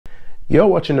You're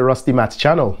watching the RostyMaths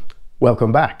channel.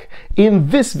 Welcome back. In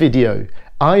this video,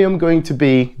 I am going to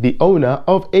be the owner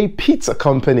of a pizza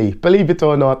company. Believe it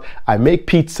or not, I make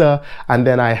pizza and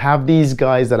then I have these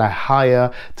guys that I hire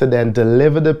to then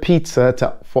deliver the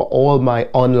pizza for all my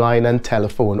online and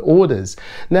telephone orders.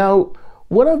 Now,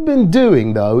 what I've been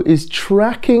doing though is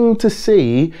tracking to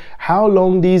see how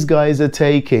long these guys are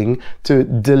taking to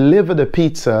deliver the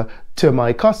pizza to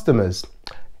my customers.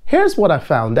 Here's what I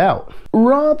found out.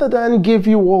 Rather than give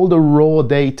you all the raw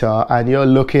data and you're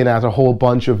looking at a whole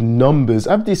bunch of numbers,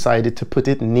 I've decided to put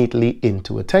it neatly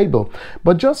into a table.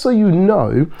 But just so you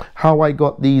know how I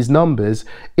got these numbers,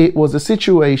 it was a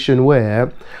situation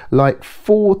where like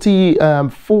 40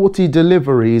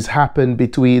 deliveries happened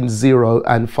between 0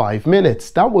 and 5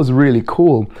 minutes. That was really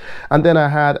cool. And then I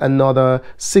had another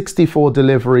 64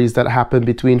 deliveries that happened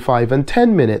between 5 and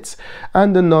 10 minutes,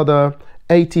 and another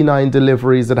 89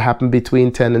 deliveries that happen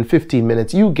between 10 and 15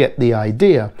 minutes. You get the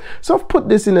idea. So I've put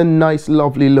this in a nice,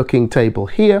 lovely looking table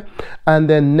here. And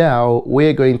then now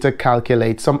we're going to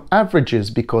calculate some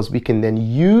averages because we can then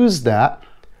use that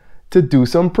to do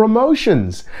some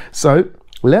promotions. So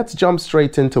let's jump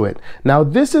straight into it. Now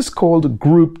this is called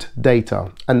grouped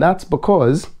data, and that's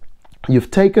because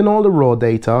you've taken all the raw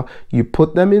data, you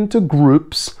put them into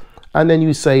groups, and then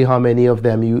you say how many of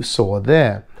them you saw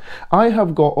there. I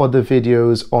have got other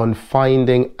videos on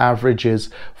finding averages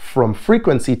from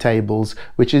frequency tables,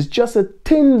 which is just a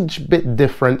tinge bit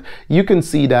different. You can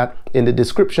see that in the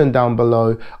description down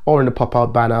below or in the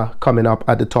pop-out banner coming up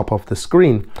at the top of the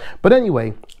screen. But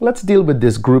anyway, let's deal with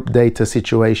this group data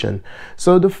situation.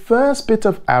 So the first bit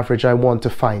of average I want to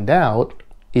find out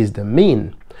is the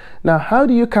mean. Now, how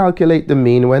do you calculate the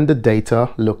mean when the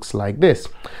data looks like this?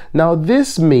 Now,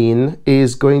 this mean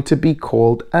is going to be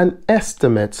called an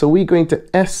estimate. So we're going to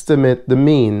estimate the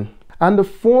mean. And the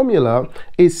formula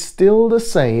is still the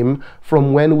same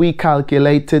from when we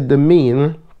calculated the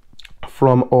mean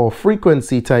from our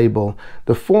frequency table.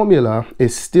 The formula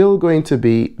is still going to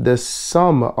be the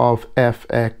sum of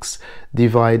fx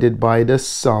divided by the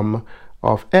sum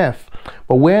of f.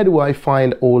 But where do I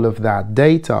find all of that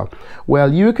data?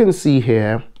 Well, you can see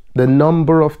here the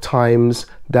number of times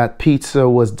that pizza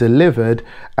was delivered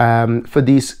for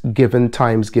these given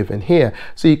times given here.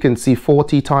 So you can see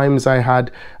 40 times I had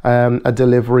a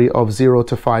delivery of 0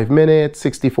 to 5 minutes,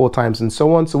 64 times and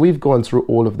so on. So we've gone through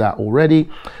all of that already.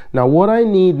 Now what I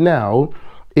need now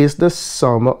is the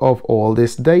sum of all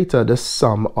this data, the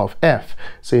sum of f.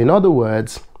 So in other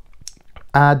words,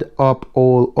 add up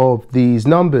all of these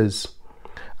numbers,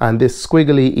 and this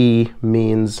squiggly e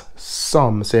means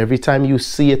sum. So every time you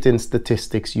see it in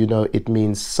statistics, you know it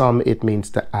means sum, it means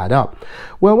to add up.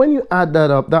 Well, when you add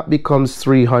that up, that becomes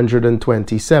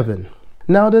 327.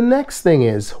 Now the next thing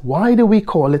is, why do we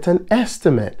call it an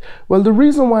estimate? Well, the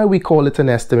reason why we call it an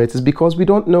estimate is because we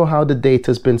don't know how the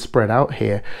data has been spread out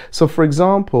here. So for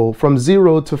example, from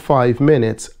 0 to 5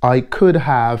 minutes, I could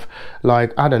have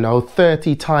like, I don't know,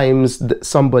 30 times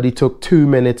somebody took 2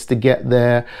 minutes to get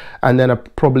there, and then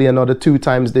probably another 2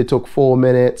 times they took 4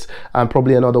 minutes, and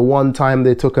probably another 1 time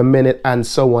they took a minute, and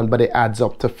so on, but it adds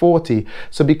up to 40.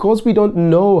 So because we don't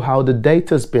know how the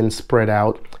data's been spread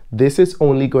out, this is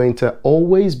only going to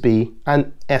always be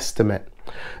an estimate.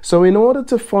 So in order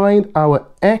to find our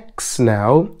x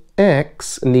now,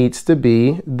 x needs to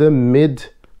be the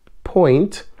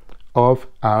midpoint of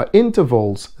our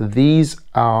intervals. These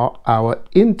are our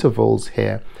intervals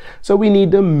here. So we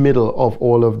need the middle of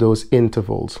all of those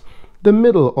intervals. The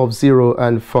middle of 0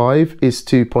 and 5 is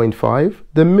 2.5.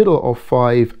 The middle of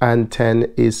 5 and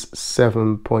 10 is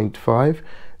 7.5.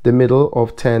 The middle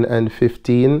of 10 and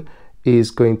 15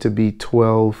 is going to be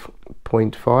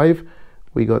 12.5.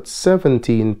 We got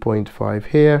 17.5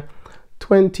 here,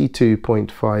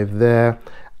 22.5 there,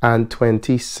 and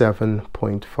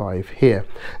 27.5 here.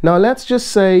 Now let's just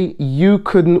say you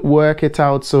couldn't work it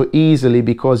out so easily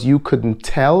because you couldn't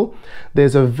tell.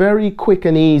 There's a very quick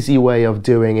and easy way of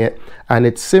doing it, and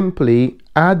it's simply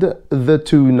add the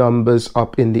two numbers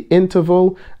up in the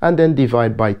interval and then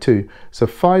divide by 2. So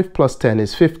 5 plus 10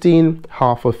 is 15,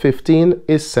 half of 15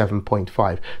 is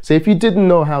 7.5. So if you didn't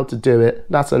know how to do it,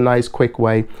 that's a nice quick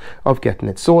way of getting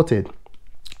it sorted.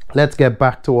 Let's get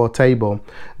back to our table.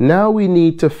 Now we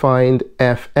need to find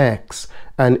fx,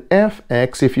 and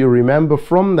fx, if you remember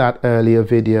from that earlier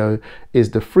video,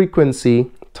 is the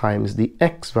frequency times the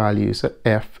x value, so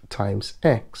f times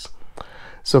x.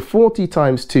 So 40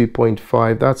 times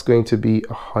 2.5, that's going to be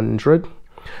 100.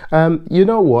 You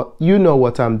know what? You know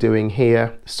what I'm doing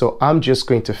here, so I'm just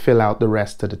going to fill out the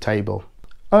rest of the table.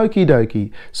 Okie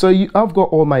dokie. So I've got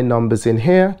all my numbers in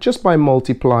here. Just by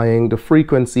multiplying the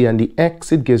frequency and the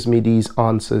x, it gives me these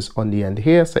answers on the end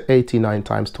here. So 89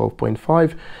 times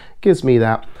 12.5 gives me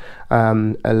that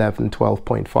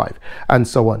 12.5 and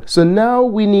so on. So now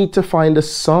we need to find the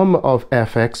sum of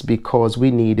fx because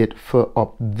we need it for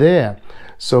up there.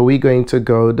 So we're going to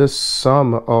go the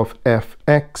sum of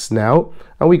fx now,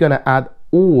 and we're going to add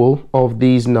all of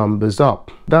these numbers up.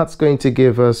 That's going to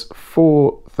give us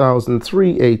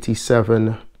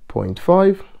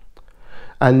 4,387.5.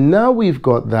 And now we've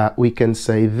got that, we can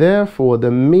say therefore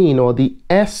the mean, or the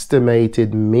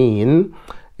estimated mean,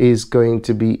 is going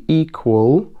to be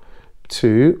equal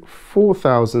to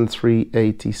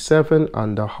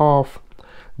 4,387.5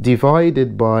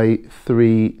 divided by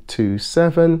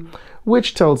 327,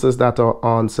 which tells us that our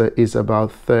answer is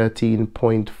about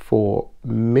 13.4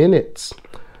 minutes.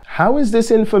 How is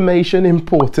this information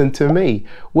important to me?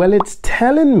 Well, it's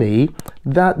telling me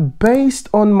that based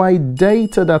on my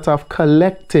data that I've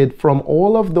collected from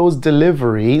all of those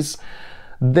deliveries,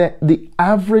 that the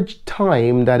average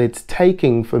time that it's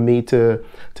taking for me to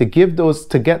get those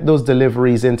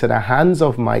deliveries into the hands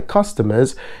of my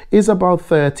customers is about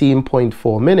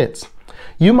 13.4 minutes.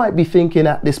 You might be thinking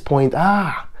at this point,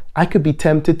 I could be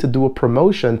tempted to do a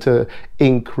promotion to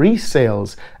increase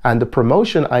sales, and the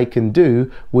promotion I can do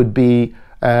would be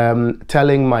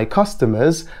telling my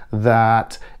customers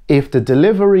that if the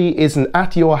delivery isn't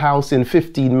at your house in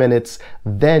 15 minutes,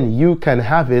 then you can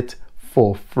have it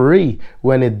for free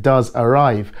when it does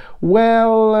arrive.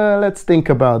 Well, let's think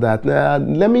about that.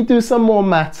 Let me do some more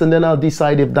maths and then I'll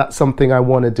decide if that's something I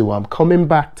want to do. I'm coming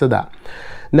back to that.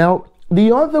 Now,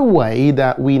 the other way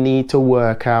that we need to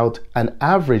work out an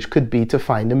average could be to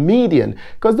find a median,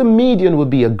 because the median would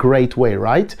be a great way,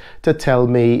 right, to tell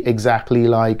me exactly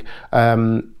like,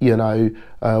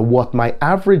 what my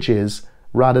average is,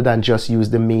 rather than just use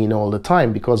the mean all the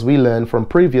time, because we learned from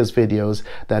previous videos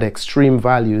that extreme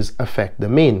values affect the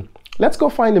mean. Let's go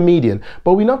find the median,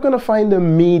 but we're not going to find the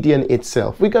median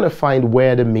itself. We're going to find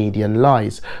where the median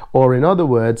lies, or in other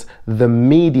words, the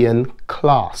median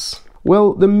class.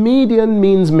 Well, the median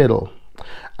means middle,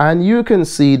 and you can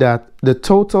see that the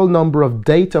total number of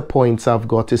data points I've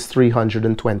got is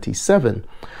 327.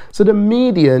 So the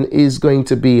median is going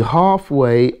to be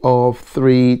halfway of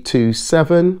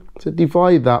 327. So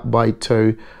divide that by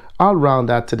 2. I'll round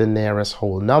that to the nearest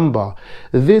whole number.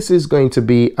 This is going to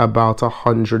be about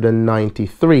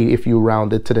 193 if you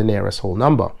round it to the nearest whole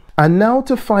number. And now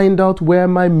to find out where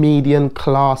my median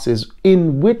class is,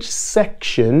 in which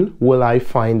section will I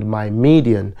find my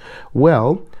median?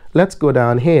 Well, let's go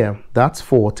down here. That's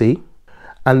 40.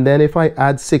 And then if I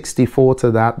add 64 to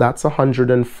that, that's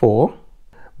 104.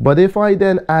 But if I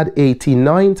then add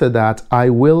 89 to that,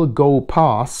 I will go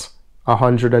past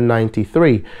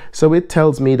 193. So it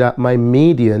tells me that my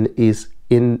median is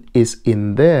in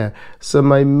there. So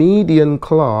my median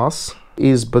class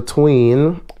is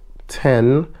between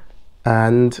 10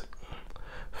 and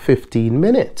 15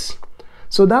 minutes.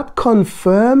 So that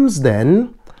confirms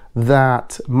then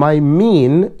that my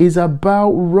mean is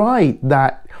about right,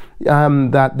 that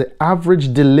the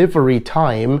average delivery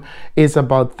time is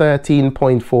about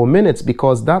 13.4 minutes,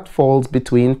 because that falls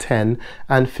between 10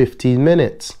 and 15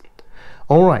 minutes.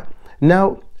 All right,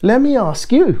 now let me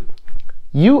ask you,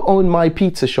 you own my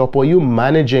pizza shop, or you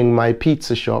managing my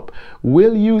pizza shop,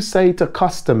 will you say to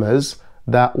customers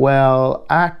that, well,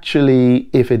 actually,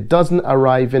 if it doesn't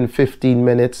arrive in 15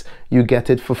 minutes, you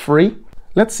get it for free?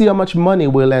 Let's see how much money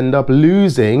we'll end up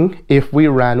losing if we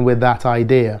ran with that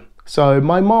idea. So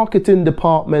my marketing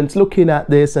department's looking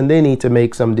at this and they need to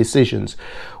make some decisions.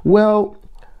 Well,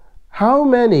 how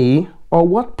many or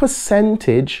what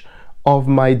percentage of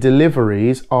my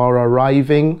deliveries are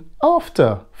arriving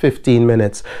after 15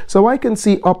 minutes? So I can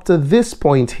see up to this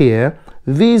point here,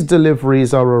 these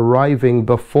deliveries are arriving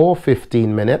before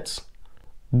 15 minutes,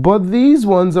 but these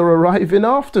ones are arriving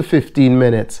after 15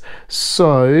 minutes.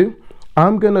 So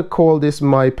I'm going to call this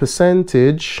my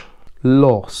percentage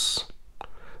loss.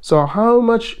 So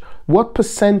what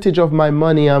percentage of my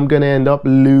money I'm going to end up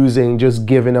losing just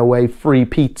giving away free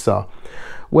pizza?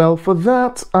 Well, for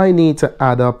that, I need to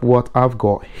add up what I've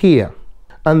got here.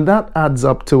 And that adds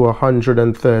up to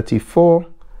 134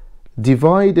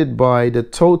 divided by the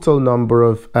total number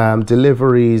of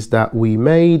deliveries that we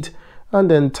made, and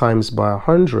then times by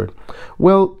 100.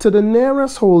 Well, to the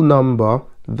nearest whole number,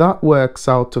 that works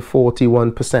out to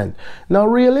 41%. Now,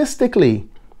 realistically,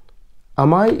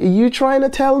 are you trying to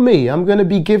tell me I'm going to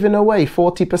be giving away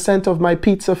 40% of my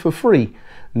pizza for free?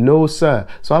 No, sir.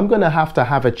 So I'm going to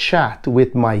have a chat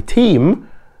with my team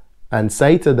and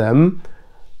say to them,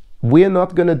 we're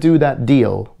not going to do that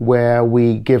deal where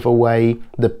we give away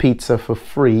the pizza for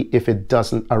free if it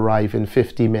doesn't arrive in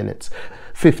 15 minutes.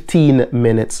 I'd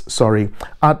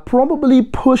probably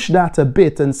push that a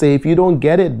bit and say if you don't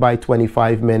get it by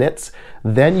 25 minutes,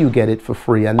 then you get it for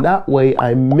free. And that way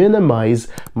I minimize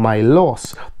my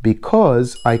loss,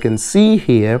 because I can see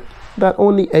here that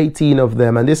only 18 of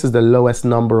them, and this is the lowest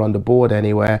number on the board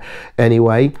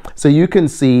anyway, so you can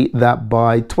see that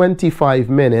by 25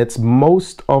 minutes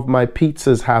most of my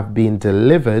pizzas have been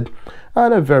delivered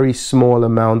and a very small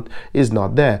amount is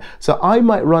not there. So I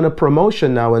might run a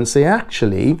promotion now and say,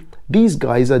 actually, these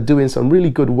guys are doing some really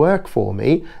good work for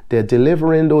me. They're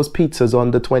delivering those pizzas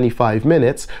under 25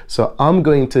 minutes. So I'm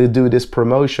going to do this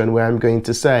promotion where I'm going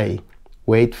to say,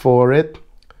 wait for it,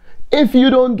 if you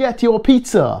don't get your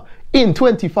pizza in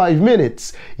 25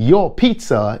 minutes, your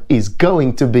pizza is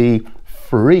going to be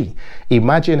free.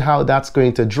 Imagine how that's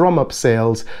going to drum up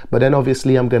sales. But then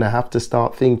obviously I'm going to have to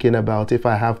start thinking about, if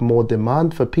I have more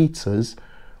demand for pizzas,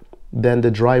 then the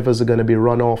drivers are going to be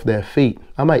run off their feet.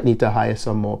 I might need to hire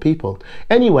some more people.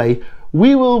 Anyway,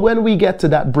 we will, when we get to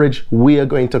that bridge, we are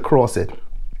going to cross it.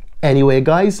 Anyway,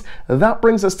 guys, that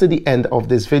brings us to the end of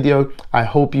this video. I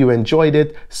hope you enjoyed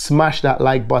it. Smash that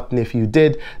like button if you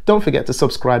did. Don't forget to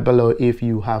subscribe below if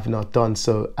you have not done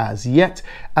so as yet.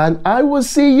 And I will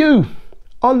see you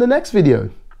on the next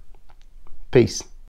video. Peace.